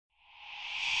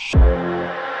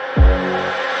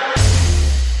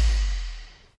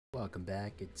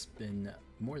It's been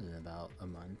more than about a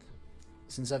month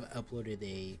since I've uploaded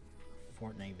a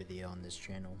Fortnite video on this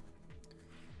channel.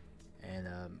 And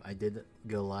I did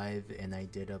go live and I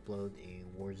did upload a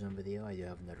Warzone video. I do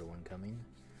have another one coming.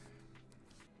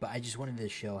 But I just wanted to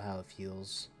show how it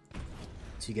feels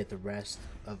to get the rest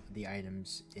of the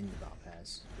items in the battle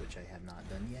pass, which I have not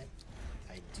done yet.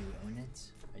 I do own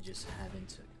it. I just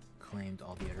haven't claimed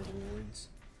all the other rewards.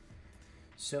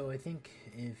 So I think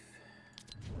if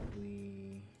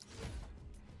we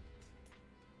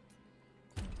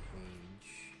page,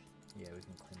 yeah, we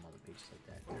can claim all the pages like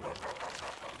that.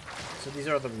 So these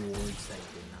are the rewards that I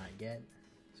did not get.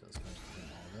 So let's go and claim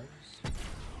all those.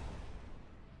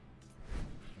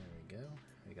 There we go.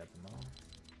 We got them all.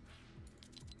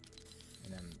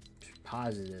 And I'm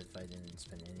positive I didn't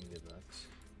spend any good bucks.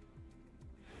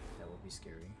 That would be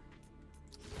scary.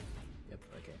 Yep,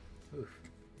 okay. Oof.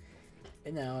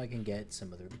 And now I can get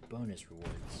some other bonus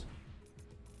rewards.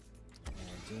 And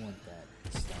I do want that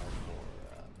style for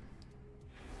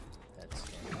that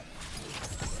skin.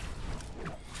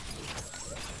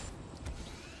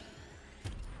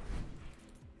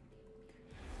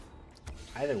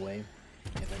 Either way,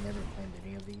 if I never claimed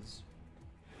any of these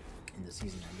and the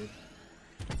season ended,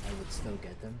 I would still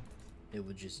get them. It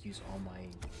would just use all my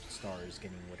stars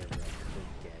getting whatever I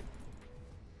could get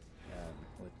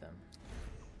with them.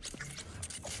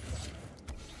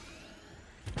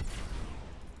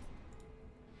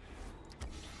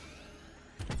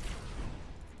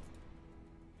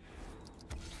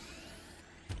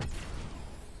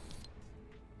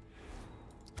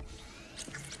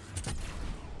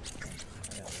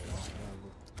 I got a lot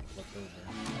left over.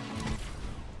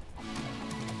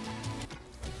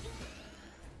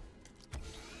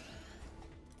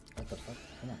 What the fuck?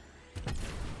 Come on.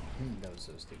 That was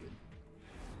so stupid.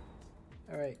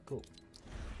 Alright, cool.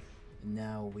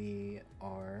 Now we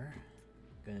are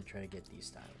gonna try to get these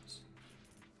styles.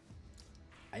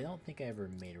 I don't think I ever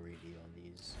made a review on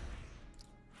these.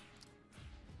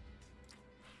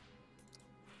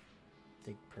 I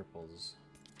think purple's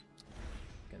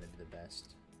gonna be the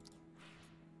best.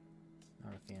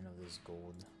 Not a fan of this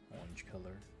gold, orange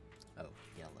color. Oh,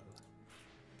 yellow.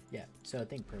 Yeah, so I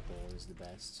think purple is the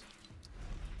best.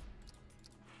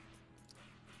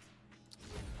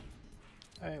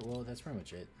 Alright, well, that's pretty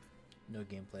much it. No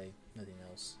gameplay, nothing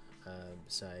else.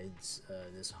 Besides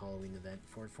this Halloween event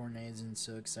for Fortnite isn't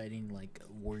so exciting like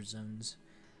Warzone's.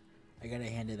 I gotta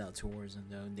hand it out to Warzone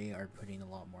though. They are putting a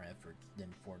lot more effort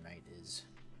than Fortnite is.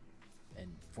 And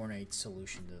Fortnite's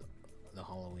solution to the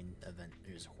Halloween event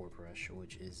is Horde Rush,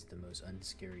 which is the most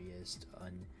unscariest,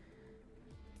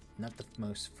 not the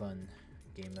most fun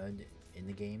game mode in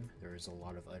the game. There's a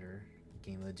lot of other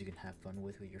game modes you can have fun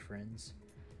with your friends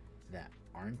that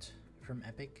aren't from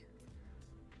Epic.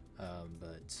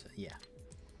 But yeah,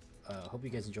 hope you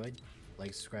guys enjoyed.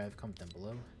 Like, subscribe, comment down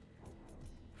below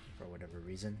for whatever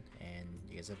reason, and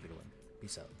you guys have a good one.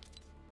 Peace out.